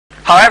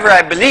However,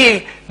 I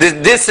believe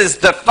that this is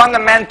the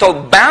fundamental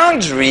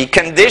boundary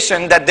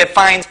condition that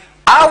defines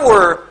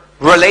our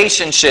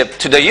relationship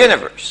to the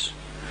universe.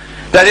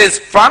 That is,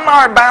 from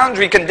our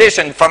boundary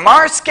condition, from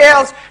our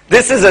scales,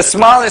 this is the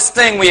smallest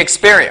thing we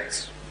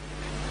experience.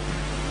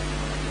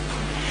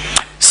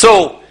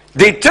 So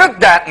they took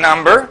that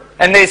number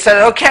and they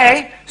said,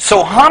 okay,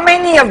 so how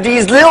many of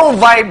these little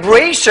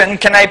vibrations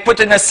can I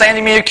put in a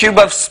centimeter cube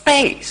of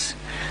space?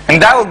 And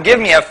that will give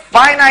me a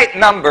finite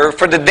number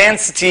for the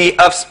density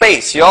of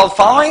space. You all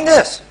following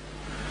this?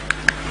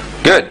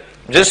 Good.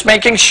 Just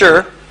making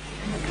sure.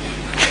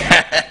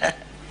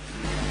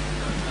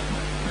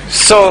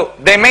 So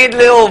they made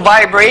little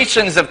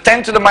vibrations of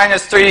 10 to the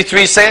minus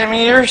 33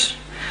 centimeters.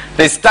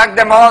 They stuck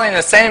them all in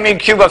a centimeter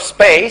cube of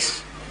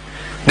space.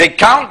 They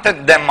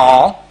counted them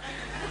all.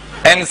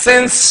 And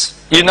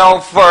since, you know,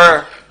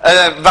 for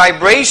a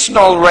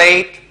vibrational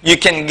rate, you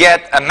can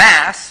get a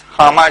mass,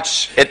 how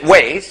much it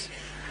weighs.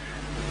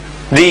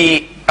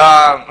 The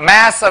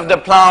mass of the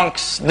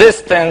Planck's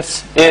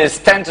distance is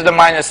 10 to the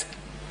minus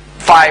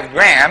 5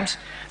 grams.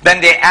 Then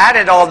they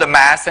added all the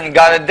mass and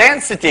got a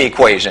density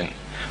equation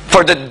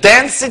for the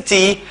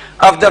density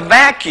of the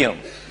vacuum.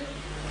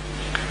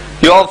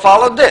 You all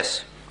followed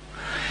this?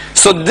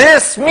 So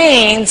this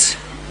means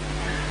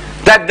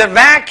that the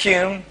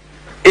vacuum,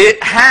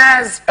 it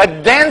has a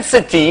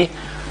density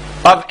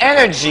of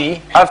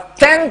energy of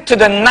 10 to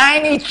the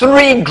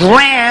 93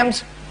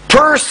 grams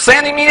per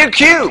centimeter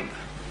cube.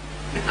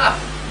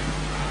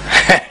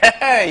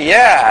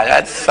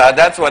 Yeah,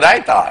 that's what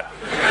I thought.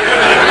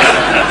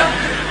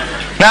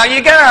 Now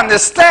you gotta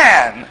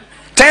understand,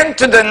 10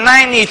 to the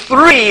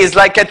 93 is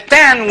like a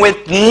 10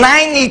 with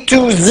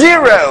 92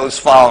 zeros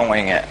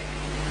following it,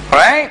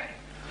 right?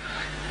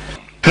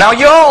 Now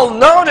you all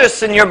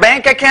notice in your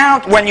bank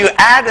account when you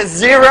add a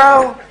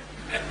zero,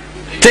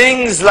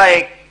 things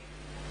like,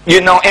 you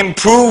know,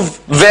 improve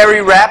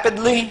very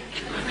rapidly.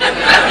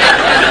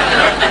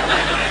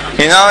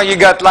 You know, you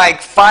got like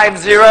 5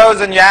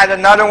 zeros and you add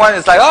another one,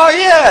 it's like, oh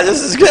yeah,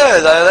 this is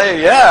good,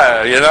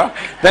 yeah, you know.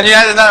 Then you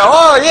add another,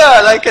 oh yeah,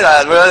 I like it,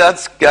 well,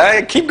 that's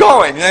good, keep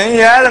going. Then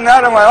you add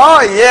another one,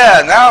 oh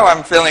yeah, now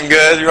I'm feeling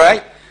good,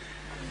 right?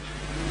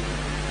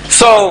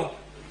 So,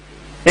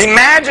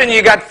 imagine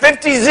you got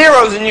 50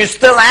 zeros and you're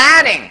still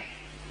adding.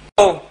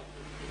 So,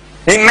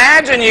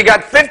 imagine you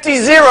got 50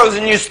 zeros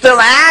and you're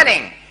still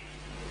adding.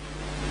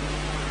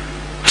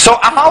 So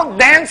how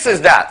dense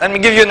is that? Let me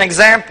give you an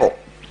example.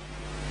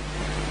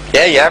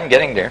 Yeah, I'm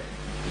getting there.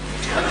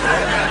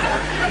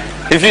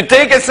 If you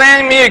take a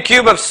centimeter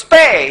cube of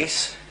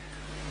space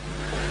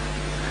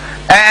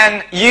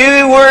and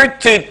you were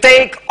to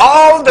take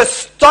all the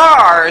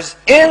stars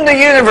in the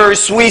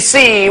universe we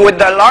see with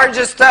the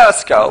largest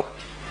telescope,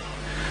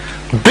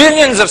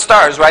 billions of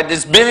stars, right?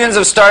 There's billions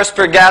of stars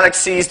per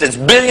galaxies. There's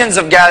billions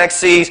of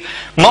galaxies.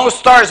 Most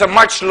stars are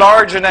much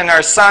larger than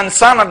our sun.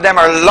 Some of them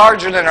are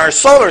larger than our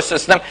solar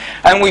system.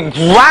 And we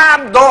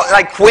grab those,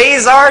 like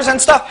quasars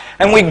and stuff,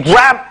 and we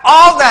grab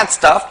all that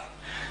stuff.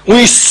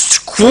 We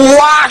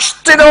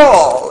squashed it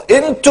all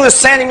into a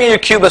centimeter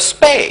cube of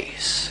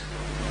space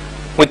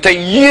with a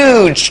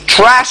huge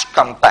trash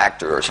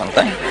compactor or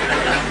something.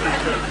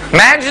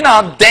 Imagine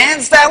how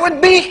dense that would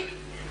be.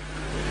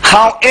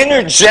 How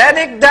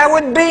energetic that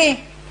would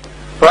be,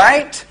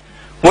 right?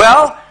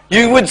 Well,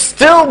 you would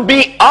still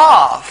be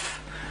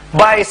off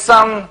by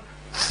some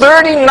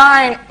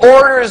 39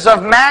 orders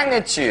of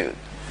magnitude,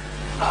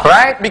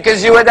 right?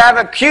 Because you would have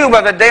a cube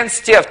of a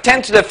density of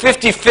 10 to the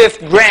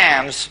 55th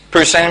grams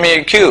per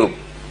centimeter cube.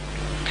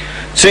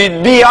 So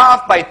you'd be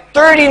off by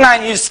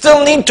 39. You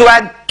still need to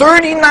add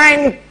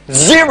 39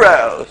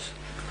 zeros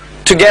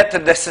to get to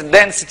the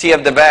density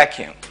of the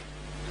vacuum,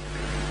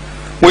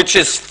 which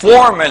is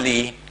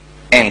formally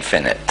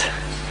infinite,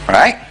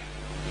 right?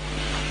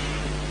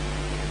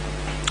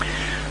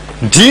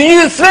 Do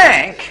you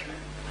think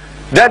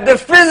that the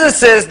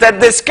physicists that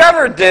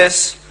discovered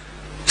this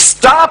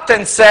stopped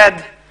and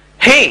said,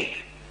 hey,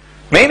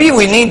 maybe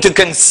we need to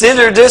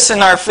consider this in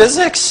our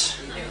physics?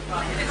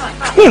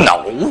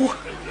 No.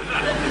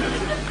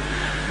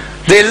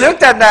 They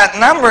looked at that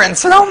number and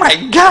said, oh my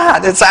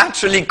God, it's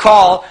actually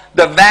called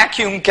the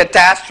vacuum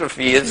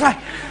catastrophe. It's like,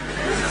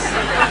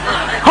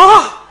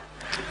 oh,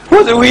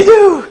 what do we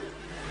do?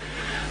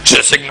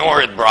 Just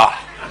ignore it, brah.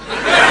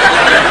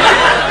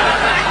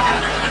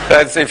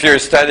 That's if you're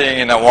studying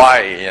in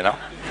Hawaii, you know.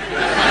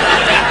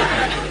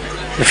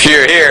 If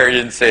you're here,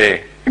 you'd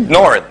say,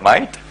 ignore it,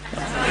 mate.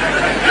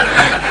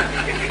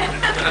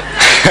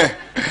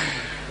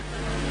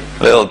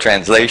 Little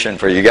translation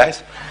for you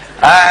guys.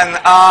 And,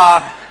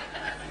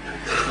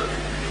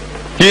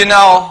 you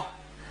know,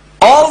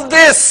 all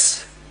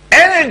this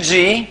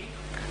energy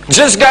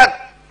just got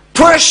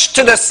pushed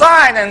to the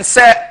side and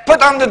said,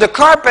 put under the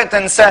carpet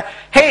and said,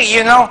 hey,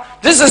 you know,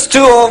 this is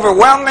too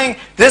overwhelming.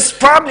 This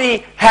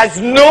probably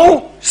has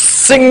no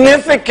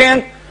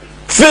significant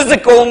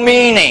physical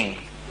meaning.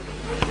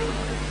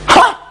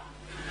 Huh?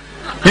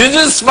 You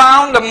just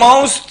found the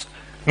most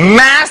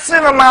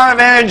massive amount of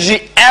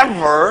energy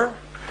ever,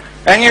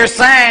 and you're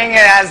saying it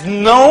has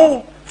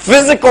no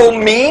physical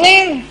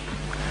meaning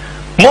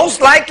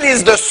most likely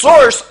is the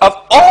source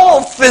of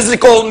all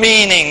physical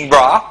meaning,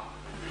 brah.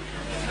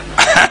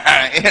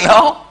 You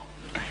know?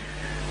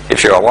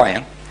 If you're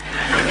Hawaiian.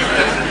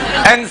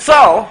 And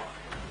so,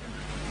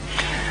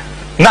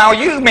 now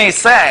you may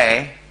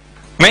say,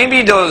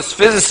 maybe those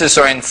physicists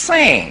are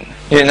insane.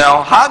 You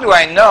know, how do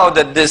I know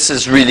that this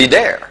is really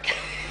there?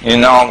 You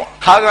know,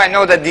 how do I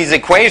know that these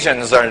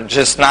equations are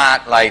just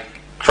not like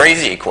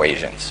crazy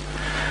equations?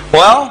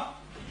 Well,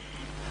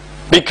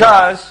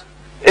 because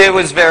it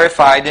was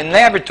verified in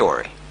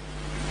laboratory.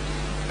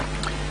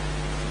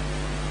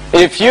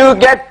 If you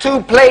get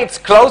two plates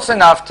close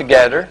enough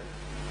together,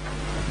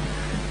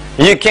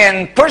 you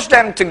can push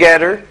them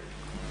together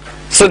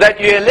so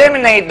that you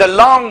eliminate the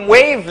long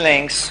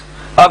wavelengths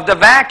of the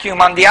vacuum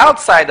on the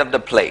outside of the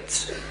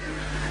plates.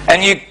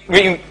 And you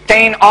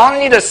retain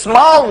only the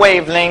small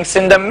wavelengths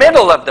in the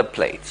middle of the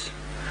plates.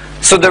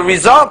 So the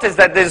result is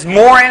that there's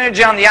more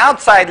energy on the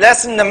outside,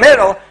 less in the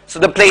middle, so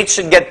the plates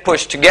should get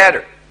pushed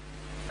together.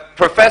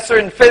 Professor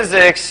in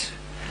physics,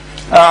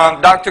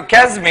 Dr.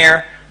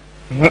 Casimir,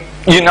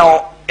 you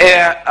know,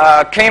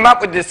 came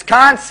up with this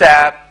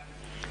concept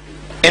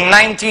in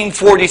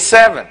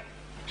 1947.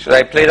 Should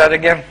I play that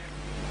again?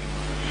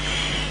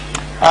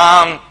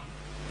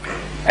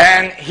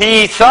 And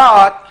he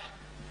thought,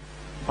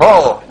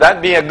 oh,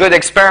 that'd be a good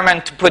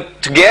experiment to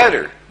put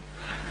together.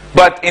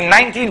 But in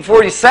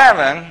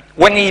 1947,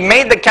 when he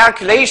made the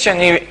calculation,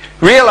 he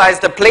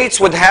realized the plates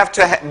would have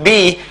to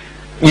be,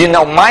 you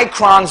know,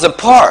 microns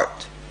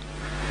apart.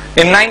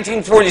 In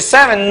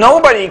 1947,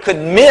 nobody could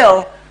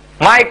mill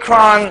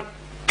micron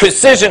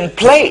precision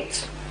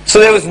plates. So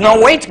there was no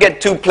way to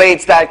get two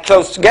plates that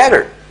close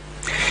together.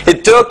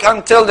 It took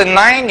until the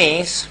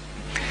 90s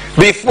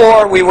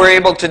before we were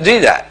able to do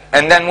that.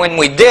 And then when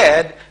we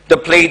did, the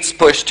plates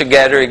pushed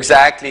together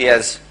exactly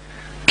as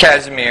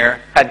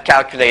Casimir had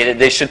calculated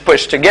they should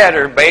push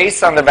together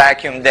based on the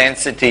vacuum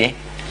density,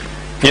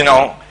 you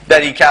know,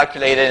 that he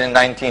calculated in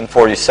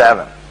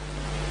 1947.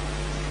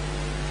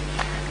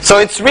 So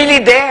it's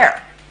really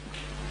there.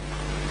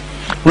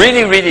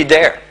 Really, really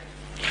there.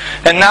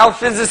 And now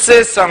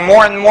physicists are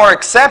more and more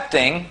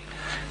accepting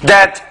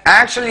that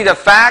actually the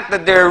fact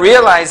that they're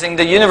realizing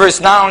the universe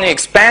not only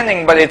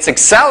expanding but it's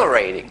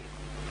accelerating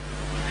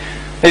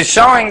is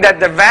showing that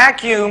the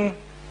vacuum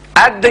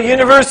at the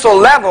universal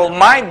level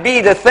might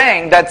be the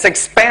thing that's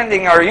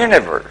expanding our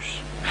universe.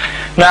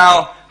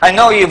 Now, I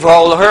know you've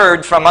all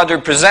heard from other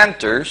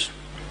presenters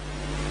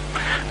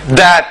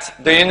that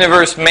the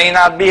universe may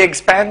not be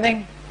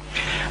expanding.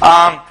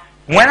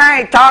 When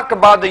I talk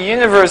about the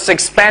universe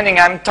expanding,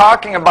 I'm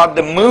talking about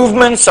the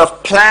movements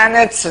of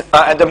planets,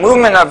 the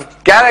movement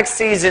of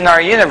galaxies in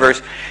our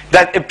universe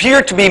that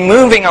appear to be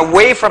moving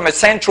away from a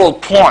central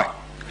point.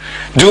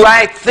 Do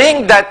I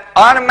think that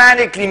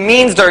automatically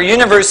means our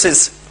universe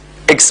is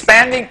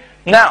expanding?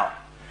 No.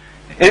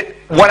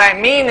 What I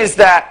mean is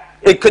that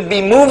it could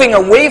be moving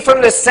away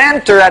from the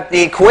center at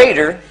the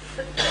equator,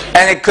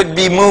 and it could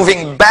be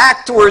moving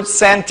back towards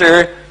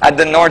center at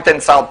the North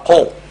and South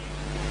Pole.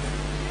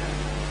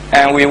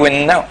 And we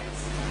wouldn't know.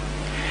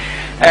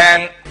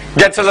 And it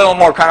gets a little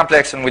more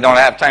complex, and we don't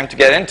have time to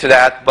get into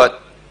that,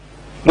 but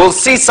we'll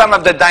see some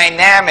of the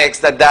dynamics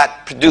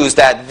that produce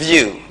that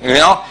view. You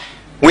know,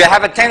 we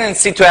have a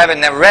tendency to have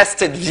an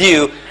arrested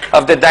view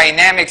of the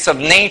dynamics of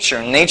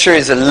nature. Nature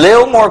is a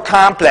little more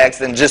complex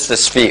than just a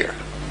sphere.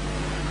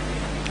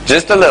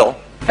 Just a little.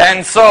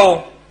 And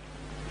so,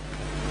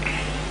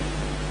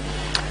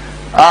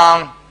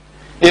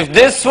 if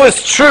this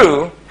was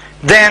true,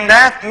 then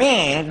that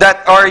means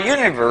that our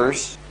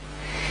universe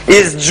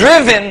is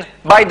driven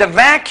by the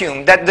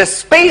vacuum, that the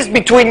space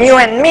between you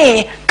and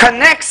me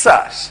connects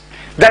us,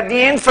 that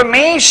the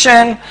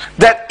information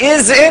that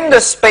is in the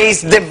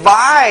space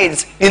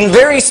divides in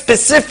very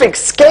specific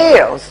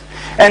scales,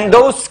 and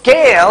those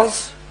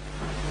scales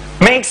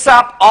makes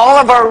up all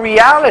of our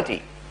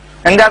reality,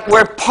 and that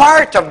we're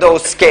part of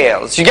those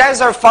scales. You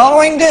guys are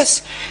following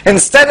this?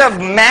 Instead of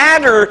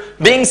matter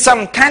being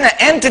some kind of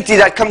entity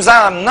that comes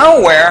out of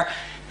nowhere,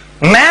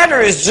 matter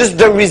is just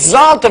the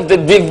result of the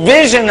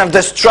division of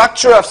the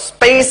structure of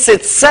space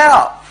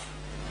itself.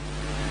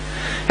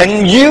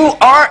 And you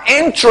are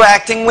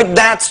interacting with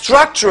that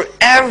structure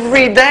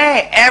every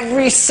day,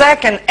 every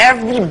second,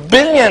 every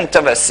billionth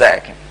of a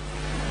second.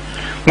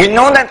 We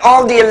know that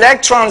all the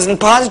electrons and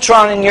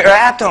positrons in your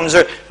atoms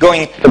are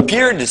going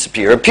appear,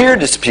 disappear, appear,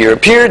 disappear,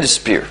 appear,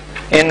 disappear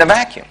in the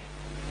vacuum.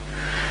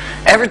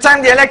 Every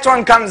time the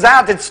electron comes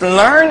out, it's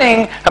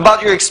learning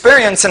about your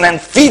experience and then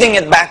feeding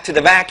it back to the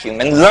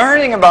vacuum, and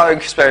learning about your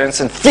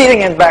experience and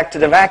feeding it back to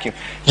the vacuum.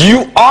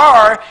 You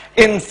are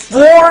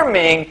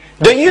informing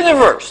the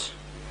universe.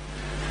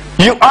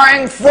 You are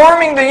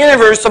informing the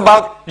universe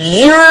about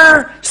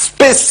your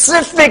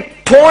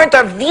specific point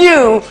of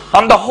view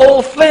on the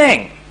whole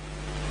thing.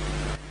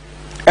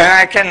 And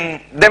I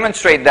can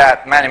demonstrate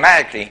that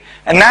mathematically.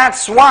 And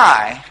that's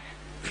why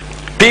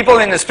people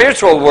in the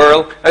spiritual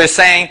world are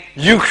saying,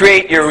 you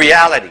create your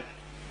reality.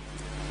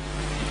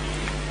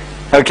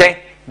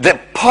 Okay? the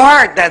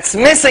part that's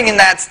missing in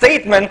that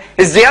statement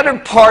is the other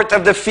part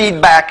of the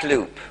feedback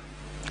loop.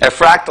 A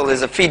fractal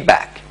is a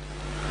feedback.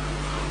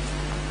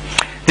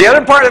 The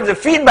other part of the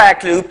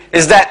feedback loop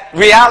is that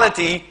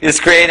reality is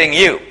creating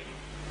you.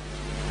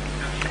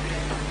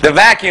 The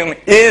vacuum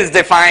is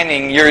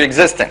defining your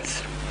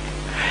existence.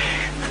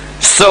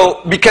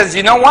 So, because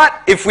you know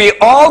what? If we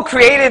all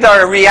created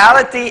our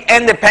reality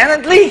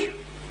independently,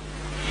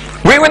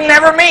 we would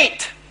never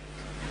meet.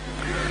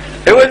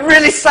 It would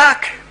really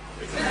suck.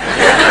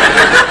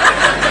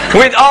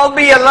 We'd all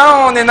be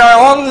alone in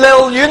our own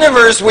little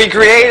universe we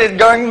created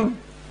going,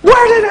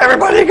 where did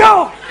everybody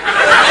go?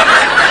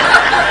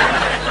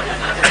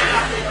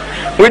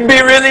 We'd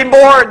be really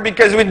bored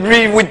because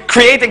we'd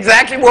create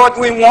exactly what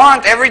we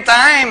want every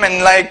time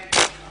and like,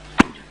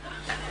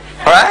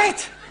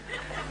 right?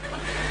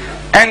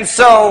 And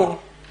so,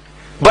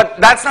 but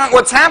that's not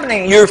what's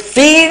happening. You're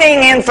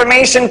feeding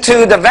information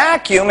to the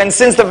vacuum, and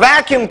since the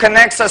vacuum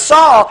connects us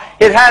all,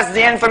 it has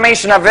the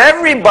information of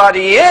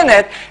everybody in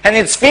it, and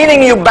it's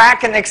feeding you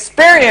back an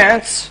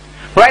experience,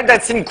 right,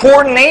 that's in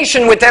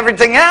coordination with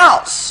everything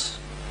else.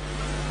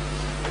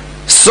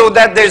 So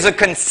that there's a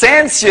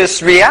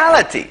consensus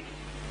reality.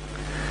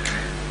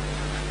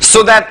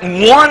 So that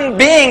one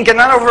being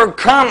cannot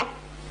overcome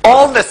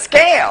all the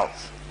scales.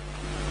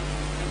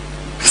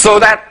 So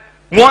that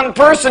one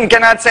person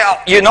cannot say, oh,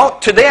 you know,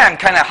 today I'm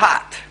kind of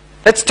hot.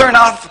 Let's turn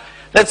off,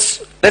 let's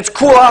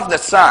cool off the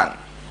sun.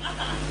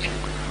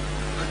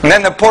 And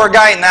then the poor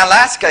guy in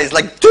Alaska is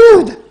like,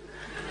 dude,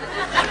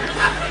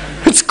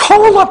 it's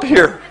cold up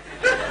here.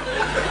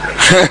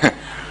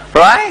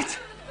 Right?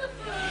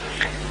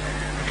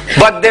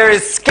 But there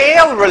is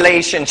scale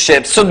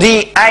relationships. So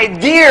the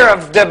idea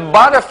of the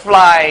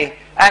butterfly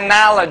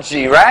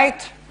analogy,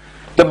 right?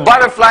 The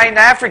butterfly in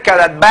Africa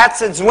that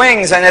bats its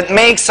wings and it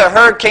makes a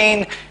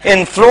hurricane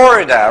in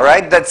Florida,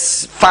 right?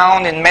 That's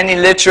found in many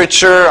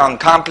literature on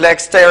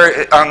complex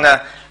theory, on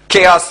the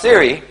chaos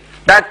theory.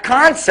 That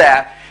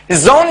concept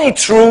is only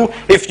true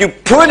if you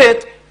put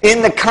it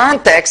in the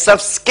context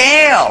of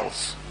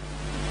scales.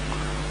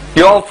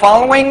 You all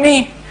following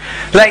me?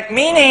 Like,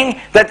 meaning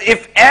that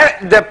if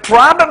the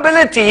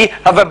probability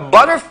of a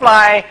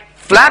butterfly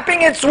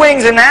flapping its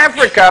wings in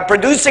Africa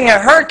producing a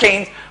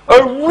hurricane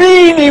are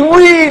really,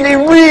 really,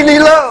 really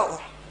low.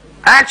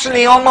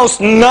 Actually, almost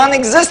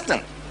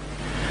non-existent.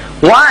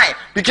 Why?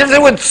 Because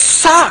it would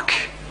suck.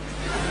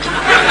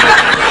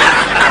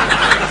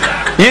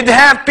 You'd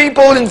have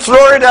people in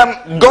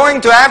Florida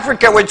going to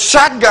Africa with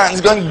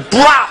shotguns going,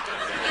 brah!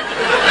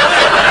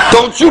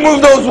 Don't you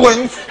move those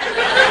wings.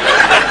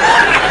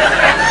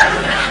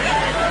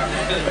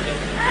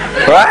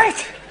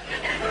 Right?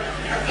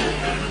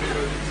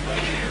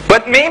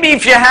 But maybe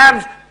if you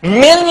have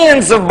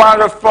millions of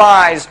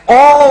butterflies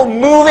all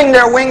moving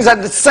their wings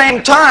at the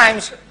same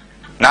time,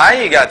 now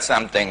you got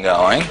something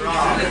going.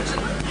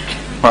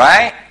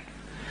 Right?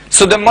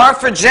 So the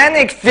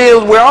morphogenic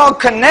field, we're all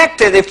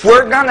connected. If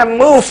we're going to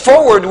move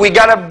forward, we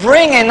got to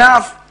bring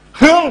enough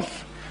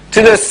oomph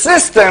to the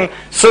system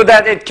so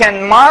that it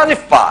can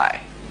modify.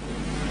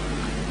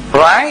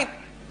 Right?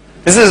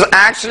 This is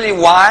actually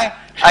why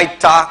I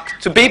talk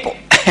to people.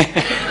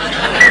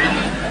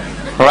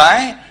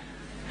 Right?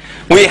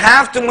 We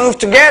have to move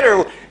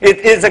together. It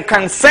is a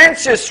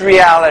consensus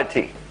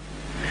reality.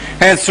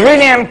 And it's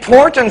really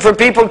important for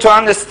people to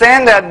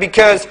understand that,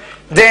 because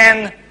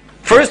then,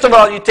 first of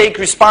all, you take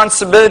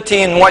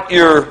responsibility in what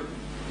you're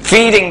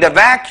feeding the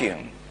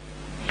vacuum.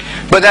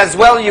 But as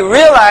well, you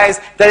realize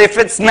that if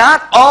it's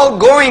not all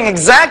going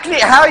exactly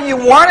how you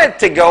want it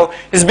to go,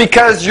 is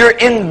because you're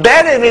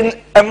embedded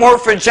in a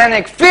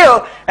morphogenic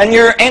field and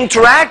you're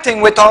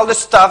interacting with all the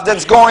stuff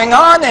that's going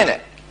on in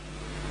it.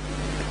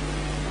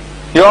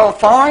 You all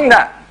following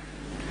that?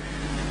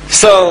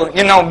 So,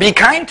 you know, be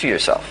kind to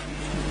yourself.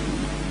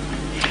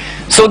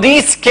 So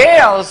these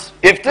scales,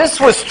 if this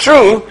was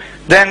true,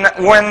 then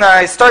when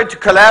I started to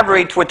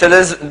collaborate with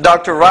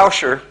Dr.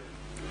 Rauscher,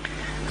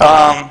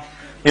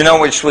 you know,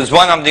 which was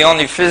one of the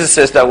only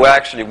physicists that would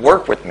actually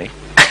work with me.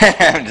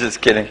 I'm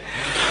just kidding.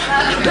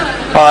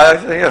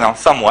 You know,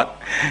 somewhat.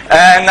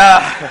 And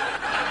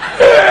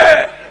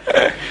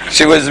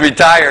she was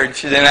retired.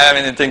 She didn't have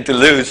anything to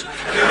lose.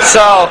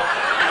 So,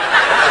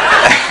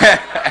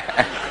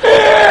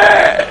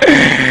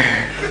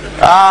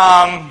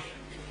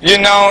 you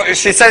know,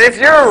 she said, if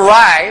you're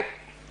right,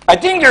 I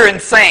think you're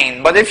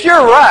insane, but if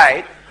you're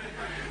right,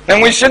 then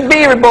we should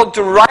be able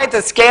to write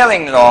a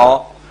scaling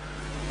law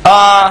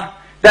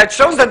that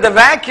shows that the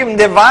vacuum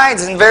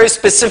divides in a very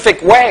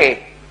specific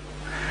way.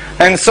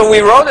 And so we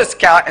wrote a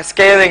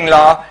scaling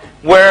law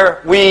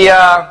where we,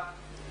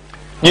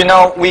 you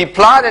know, we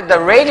plotted the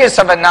radius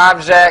of an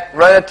object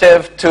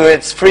relative to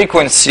its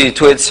frequency,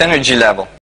 to its energy level.